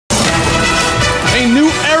A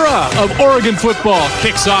new era of Oregon football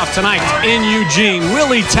kicks off tonight in Eugene.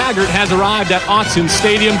 Willie Taggart has arrived at Autzen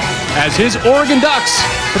Stadium as his Oregon Ducks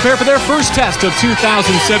prepare for their first test of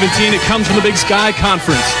 2017. It comes from the Big Sky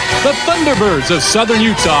Conference. The Thunderbirds of Southern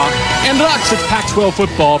Utah and Ducks. It's Pac-12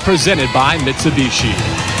 football presented by Mitsubishi.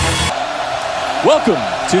 Welcome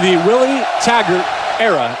to the Willie Taggart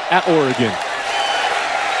era at Oregon.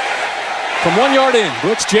 From 1 yard in,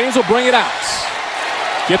 Brooks James will bring it out.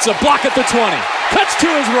 Gets a block at the 20. Cuts to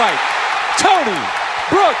his right. Tony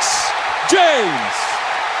Brooks James.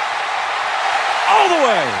 All the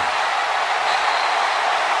way.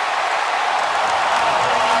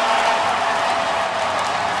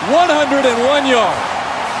 ...101 yards.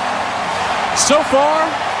 So far,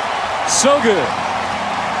 so good.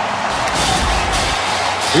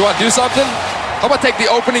 You want to do something? How about take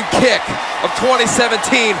the opening kick of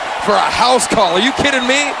 2017 for a house call? Are you kidding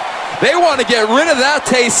me? They want to get rid of that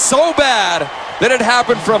taste so bad that it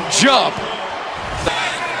happened from jump.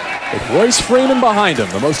 With Royce Freeman behind him,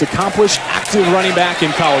 the most accomplished active running back in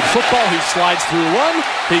college football. He slides through one,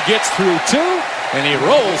 he gets through two, and he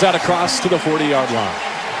rolls out across to the 40-yard line.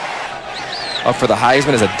 Up for the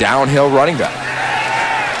Heisman is a downhill running back.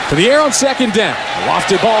 To the air on second down.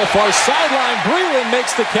 Lofted ball, far sideline. Breland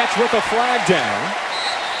makes the catch with a flag down.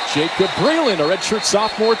 Jacob Breland, a redshirt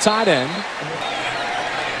sophomore tight end.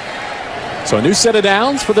 So a new set of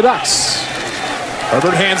downs for the Ducks.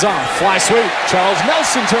 Herbert hands off, fly sweep. Charles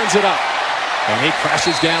Nelson turns it up, and he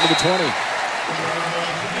crashes down to the 20.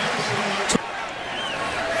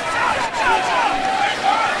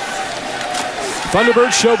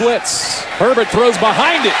 Thunderbirds show blitz. Herbert throws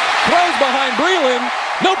behind it. Throws behind Breland.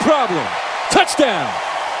 No problem. Touchdown.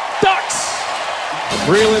 Ducks.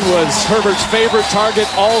 Breland was Herbert's favorite target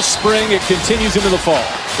all spring. It continues into the fall.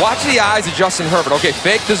 Watch the eyes of Justin Herbert. Okay,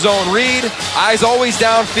 fake the zone read. Eyes always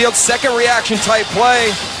downfield. Second reaction type play.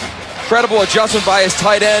 Incredible adjustment by his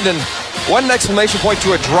tight end. And one exclamation point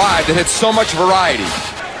to a drive that hits so much variety.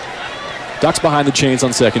 Ducks behind the chains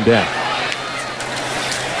on second down.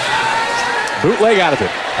 Bootleg out of it.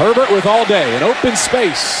 Herbert with all day. An open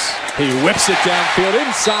space. He whips it downfield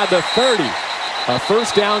inside the 30. A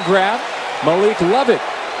first down grab. Malik Lovett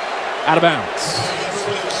out of bounds.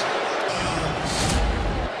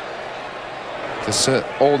 This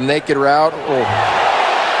old naked route. Oh.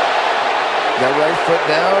 That right foot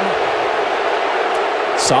down.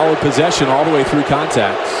 Solid possession all the way through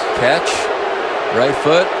contact. Catch. Right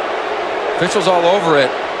foot. Officials all over it.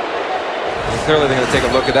 Clearly they're going to take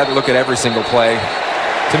a look at that and look at every single play.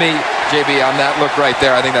 To me, JB, on that look right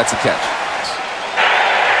there, I think that's a catch.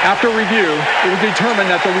 After review, it was determined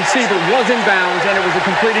that the receiver was in bounds and it was a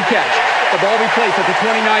completed catch. The ball be placed at the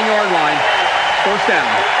 29-yard line. First down.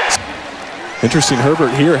 Interesting,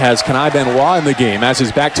 Herbert here has Kenai Benoit in the game. As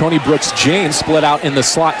his back, Tony Brooks James split out in the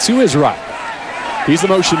slot to his right. He's the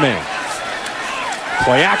motion man.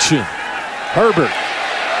 Play action. Herbert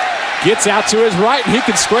gets out to his right and he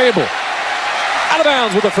can scramble. Out of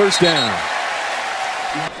bounds with a first down.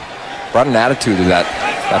 Brought an attitude to that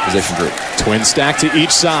position group. Twin stack to each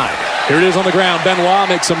side. Here it is on the ground. Benoit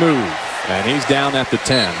makes a move, and he's down at the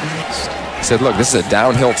 10. He said, look, this is a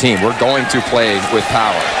downhill team. We're going to play with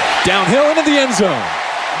power. Downhill into the end zone.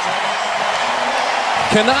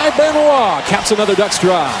 Kenai Benoit caps another Ducks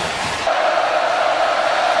drive.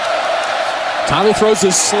 Tyler throws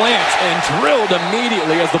his slant and drilled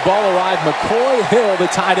immediately as the ball arrived. McCoy Hill, the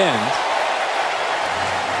tight end.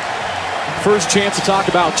 First chance to talk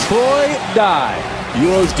about Troy Dye,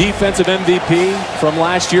 UO's defensive MVP from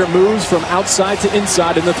last year, moves from outside to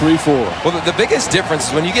inside in the 3-4. Well, the biggest difference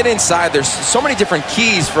is when you get inside, there's so many different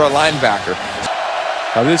keys for a linebacker.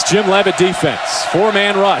 Now this Jim Leavitt defense,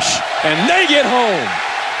 four-man rush, and they get home.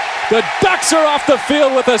 The Ducks are off the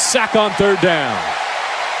field with a sack on third down.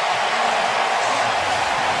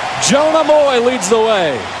 Jonah Moy leads the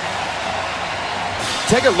way.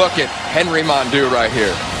 Take a look at Henry Mondu right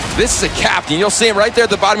here. This is a captain. You'll see him right there at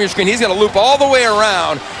the bottom of your screen. He's going to loop all the way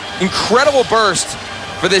around. Incredible burst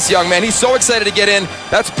for this young man. He's so excited to get in.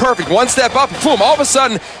 That's perfect. One step up, boom, all of a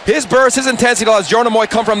sudden, his burst, his intensity allows Jonah Moy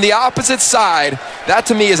come from the opposite side. That,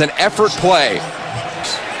 to me, is an effort play.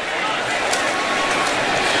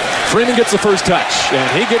 Freeman gets the first touch,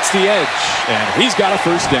 and he gets the edge, and he's got a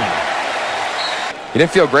first down. He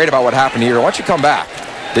didn't feel great about what happened here. Why don't you come back?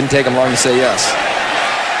 Didn't take him long to say yes.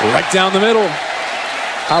 Right down the middle.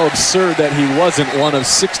 How absurd that he wasn't one of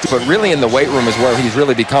 60. But really in the weight room is where he's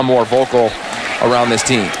really become more vocal around this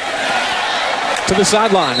team. To the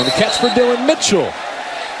sideline, and the catch for Dylan Mitchell.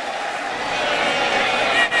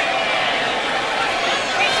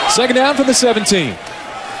 Second down from the 17.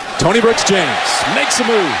 Tony Brooks James makes a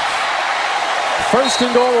move. First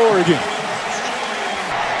and goal, Oregon.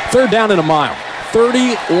 Third down and a mile.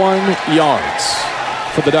 31 yards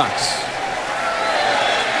for the Ducks.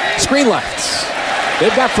 Screen left.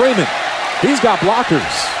 They've got Freeman. He's got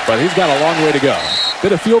blockers, but he's got a long way to go.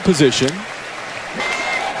 Bit of field position.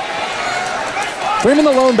 Freeman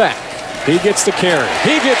the lone back. He gets the carry.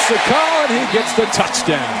 He gets the call, and he gets the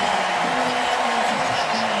touchdown.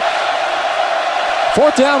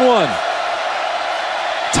 Fourth down, 1.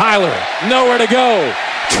 Tyler, nowhere to go.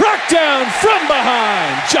 Tracked down from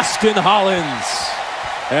behind, Justin Hollins.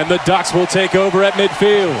 And the Ducks will take over at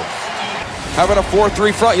midfield. Having a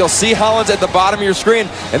 4-3 front, you'll see Hollins at the bottom of your screen,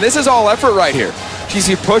 and this is all effort right here. You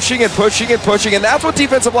see pushing and pushing and pushing, and that's what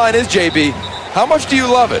defensive line is, JB. How much do you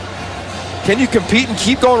love it? Can you compete and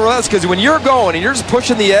keep going relentless? Because when you're going and you're just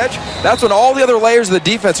pushing the edge, that's when all the other layers of the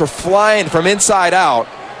defense are flying from inside out.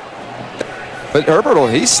 But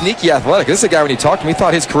Herbert, he's sneaky athletic. This is a guy, when you talk to him, he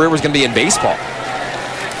thought his career was going to be in baseball.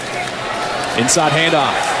 Inside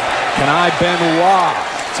handoff. Kenai Benoit.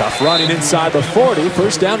 Tough running inside the 40.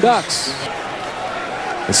 First down, Ducks.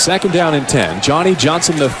 The second down and 10. Johnny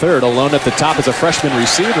Johnson III alone at the top as a freshman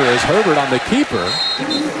receiver as Herbert on the keeper.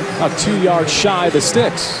 About 2 yards shy of the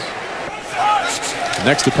sticks. The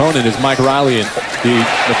next opponent is Mike Riley and the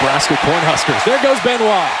Nebraska Cornhuskers. There goes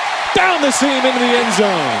Benoit. Down the seam into the end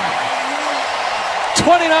zone.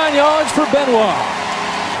 29 yards for Benoit.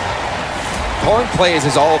 Calling plays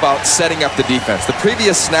is all about setting up the defense. The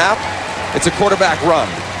previous snap, it's a quarterback run.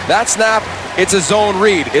 That snap, it's a zone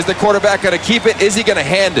read. Is the quarterback going to keep it? Is he going to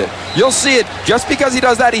hand it? You'll see it. Just because he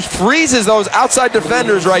does that, he freezes those outside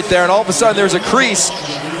defenders right there, and all of a sudden there's a crease,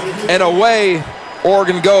 and away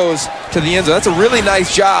Oregon goes to the end zone. That's a really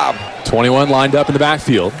nice job. 21 lined up in the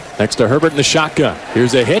backfield next to Herbert in the shotgun.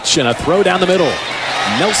 Here's a hitch and a throw down the middle.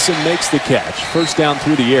 Nelson makes the catch. First down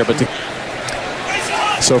through the air,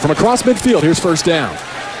 so from across midfield, here's first down.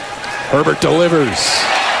 Herbert delivers.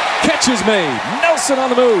 Catch is made. Nelson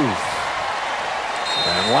on the move.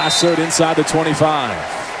 And lassoed inside the 25.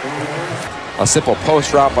 A simple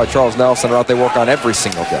post route by Charles Nelson, a route they work on every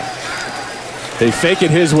single day. They fake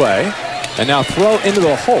it his way. And now throw into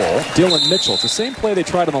the hole, Dylan Mitchell. It's the same play they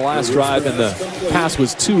tried on the last drive, and the pass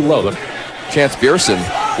was too low. Chance Beerson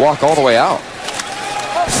walk all the way out.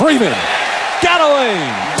 Freeman got a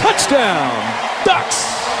lane. Touchdown, Ducks.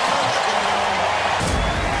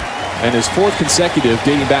 And his fourth consecutive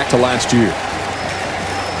dating back to last year.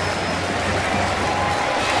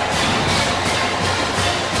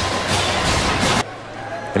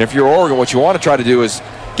 And if you're Oregon, what you want to try to do is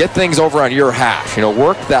get things over on your hash. You know,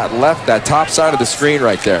 work that left, that top side of the screen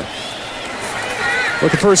right there.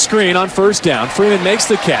 Looking for a screen on first down. Freeman makes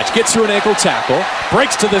the catch, gets through an ankle tackle,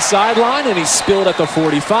 breaks to the sideline, and he's spilled at the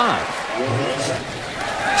 45.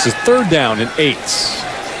 This is third down and 8.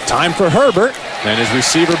 Time for Herbert, and his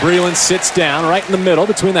receiver Breland sits down right in the middle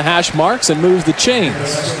between the hash marks and moves the chains.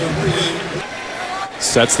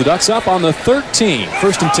 Sets the Ducks up on the 13.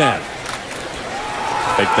 First and 10.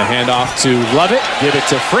 Take the handoff to Lovett, give it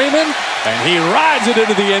to Freeman, and he rides it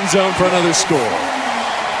into the end zone for another score.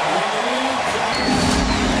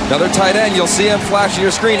 Another tight end, you'll see him flashing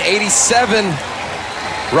your screen, 87.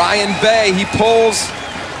 Ryan Bay, he pulls.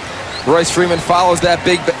 Royce Freeman follows that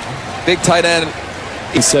big tight end.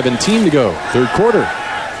 17 to go, third quarter.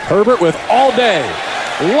 Herbert with all day,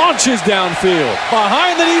 launches downfield.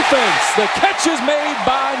 Behind the defense, the catch is made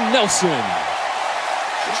by Nelson.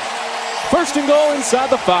 First and goal inside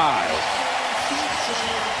the 5.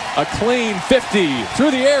 A clean 50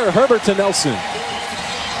 through the air. Herbert to Nelson.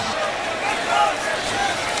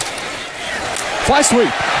 Fly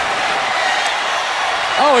sweep.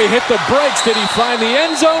 Oh, he hit the brakes. Did he find the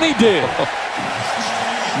end zone? He did.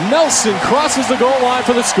 Nelson crosses the goal line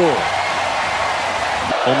for the score.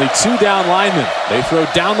 Only 2 down linemen. They throw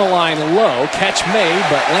down the line low. Catch made,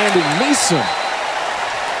 but Landon Neeson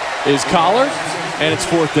is collared, and it's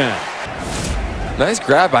fourth down. Nice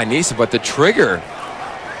grab by Neeson, but the trigger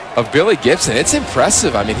of Billy Gibson, it's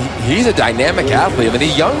impressive. I mean, he's a dynamic athlete. I mean, the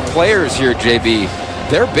young players here, JB,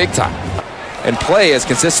 they're big time. And play as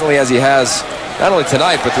consistently as he has, not only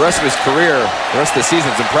tonight, but the rest of his career, the rest of the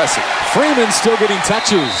season is impressive. Freeman still getting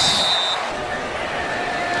touches.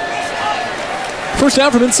 First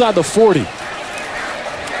down from inside the 40.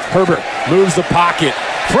 Herbert moves the pocket,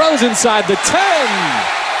 throws inside the 10.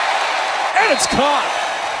 And it's caught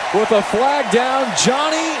with a flag down,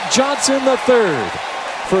 Johnny Johnson III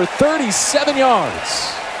for 37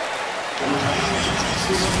 yards.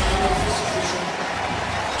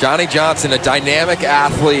 Johnny Johnson, a dynamic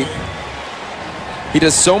athlete. He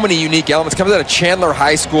does so many unique elements. Comes out of Chandler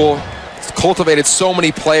High School. He's cultivated so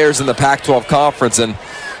many players in the Pac-12 conference, and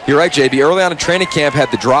You're right, JB. Early on in training camp, had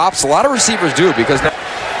the drops. A lot of receivers do because now.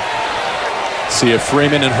 See if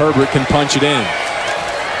Freeman and Herbert can punch it in.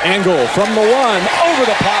 Angle from the 1 over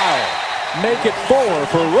the pile. Make it 4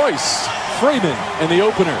 for Royce Freeman in the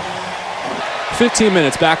opener. 15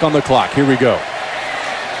 minutes back on the clock. Here we go.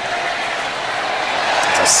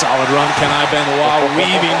 It's a solid run. Kenai Benoit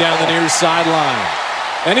weaving down the near sideline.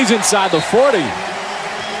 And he's inside the 40.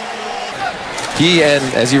 He and,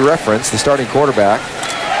 as you referenced, the starting quarterback.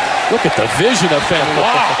 Look at the vision of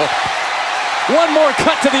Benoit. One more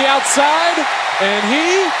cut to the outside. And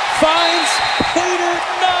he finds Peter.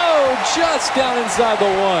 No, just down inside the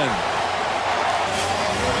 1.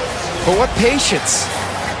 But what patience.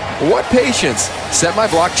 What patience. Set my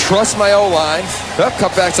block, trust my O-line. Up,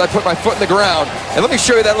 cutbacks, I put my foot in the ground. And let me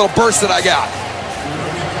show you that little burst that I got.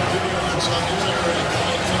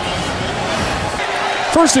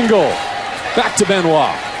 First and goal. Back to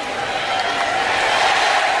Benoit.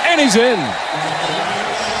 And he's in.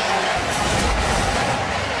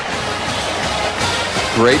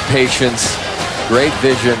 Great patience, great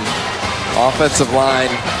vision. Offensive line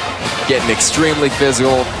getting extremely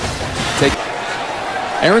physical.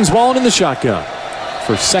 Aaron's Wallen in the shotgun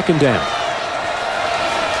for second down.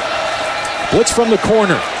 Blitz from the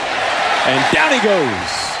corner. And down he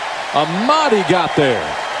goes. Amadi got there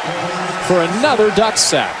for another Duck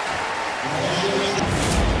sack.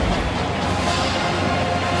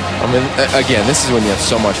 I mean, again, this is when you have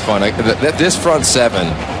so much fun. This front seven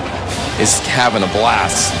is having a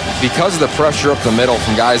blast. Because of the pressure up the middle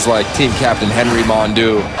from guys like team captain Henry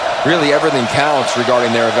Mondu, really everything counts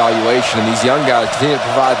regarding their evaluation, and these young guys continue to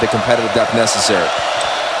provide the competitive depth necessary.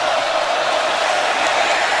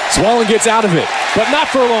 Swallen gets out of it, but not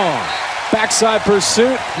for long. Backside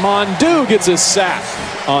pursuit. Mondu gets a sack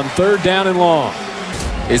on third down and long.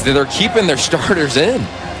 Is that they're keeping their starters in.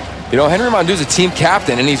 You know, Henry Mondu's a team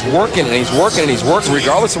captain, and he's working, and he's working, and he's working,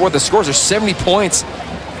 regardless of what the scores are. 70 points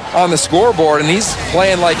on the scoreboard, and he's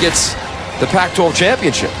playing like it's the Pac-12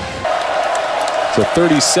 championship. It's a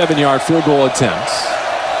 37-yard field goal attempt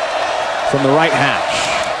from the right hash.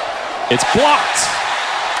 It's blocked.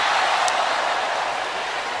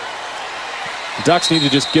 Ducks need to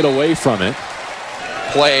just get away from it.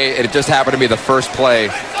 It just happened to be the first play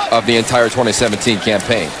of the entire 2017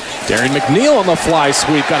 campaign. Darren McNeil on the fly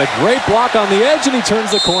sweep. Got a great block on the edge, and he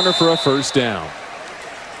turns the corner for a first down.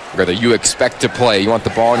 Whether you expect to play, you want the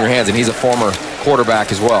ball in your hands, and he's a former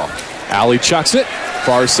quarterback as well. Alley chucks it.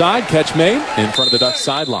 Far side, catch made in front of the Ducks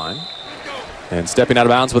sideline. And stepping out of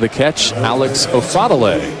bounds with a catch, Alex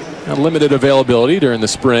Ofadale. Limited availability during the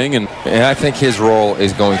spring. And I think his role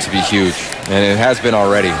is going to be huge, and it has been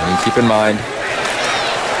already. I mean, keep in mind,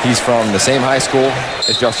 he's from the same high school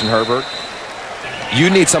as Justin Herbert. You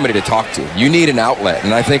need somebody to talk to. You need an outlet.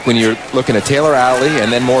 And I think when you're looking at Taylor Alley,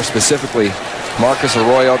 and then more specifically, Marcus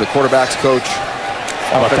Arroyo, the quarterback's coach.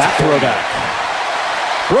 How about that throwback?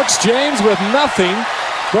 Brooks James with nothing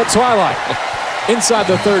but twilight inside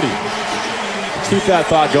the 30. Keep that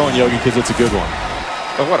thought going, Yogi, because it's a good one.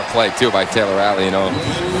 But what a play, too, by Taylor Alley. You know,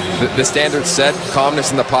 the standard set,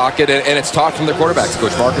 calmness in the pocket, and it's taught from the quarterback's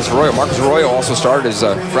coach, Marcus Arroyo. Marcus Arroyo also started as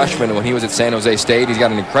a freshman when he was at San Jose State. He's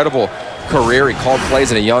got an incredible career. He called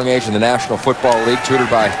plays at a young age in the National Football League, tutored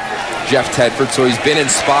by Jeff Tedford. So he's been in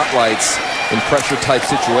spotlights in pressure-type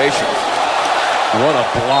situations. What a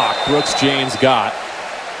block Brooks James got.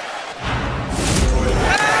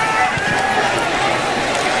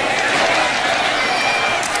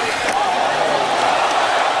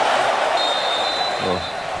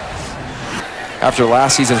 After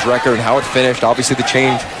last season's record and how it finished, obviously the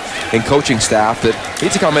change in coaching staff, that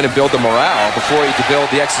needs to come in and build the morale before he can build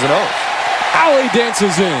the X's and O's. Alley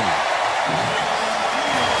dances in.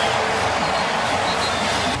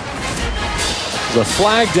 The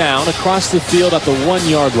flag down across the field at the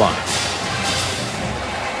 1-yard line.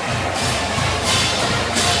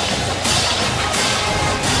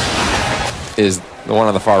 Is the one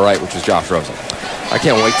on the far right, which is Josh Rosen. I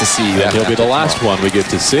can't wait to see that. He'll be the last one we get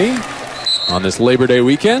to see on this Labor Day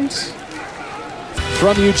weekend.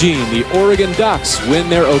 From Eugene, the Oregon Ducks win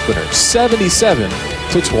their opener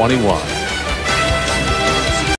 77-21.